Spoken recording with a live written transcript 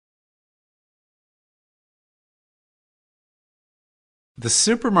The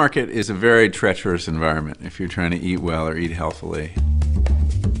supermarket is a very treacherous environment if you're trying to eat well or eat healthily.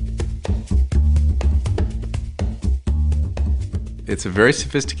 It's a very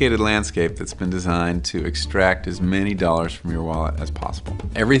sophisticated landscape that's been designed to extract as many dollars from your wallet as possible.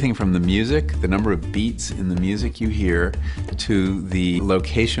 Everything from the music, the number of beats in the music you hear, to the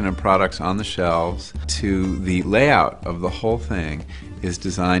location of products on the shelves, to the layout of the whole thing is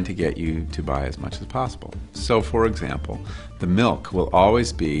designed to get you to buy as much as possible. So for example, the milk will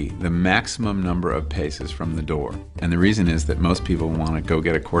always be the maximum number of paces from the door. And the reason is that most people want to go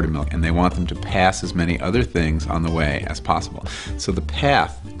get a quart of milk and they want them to pass as many other things on the way as possible. So the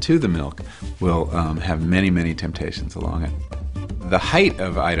path to the milk will have many, many temptations along it. The height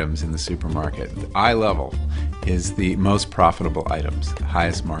of items in the supermarket, eye level, is the most profitable items, the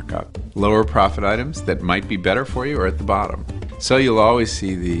highest markup. Lower profit items that might be better for you are at the bottom. So you'll always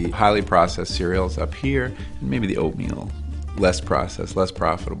see the highly processed cereals up here, and maybe the oatmeal, less processed, less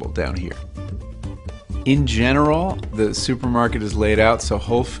profitable down here. In general, the supermarket is laid out so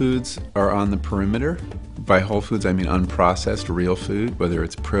whole foods are on the perimeter. By whole foods, I mean unprocessed, real food, whether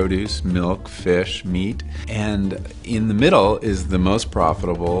it's produce, milk, fish, meat. And in the middle is the most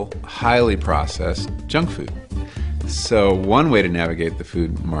profitable, highly processed junk food. So one way to navigate the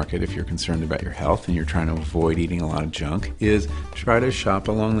food market if you're concerned about your health and you're trying to avoid eating a lot of junk is try to shop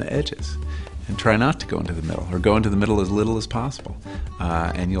along the edges and try not to go into the middle, or go into the middle as little as possible,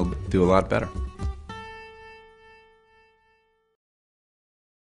 and you'll do a lot better.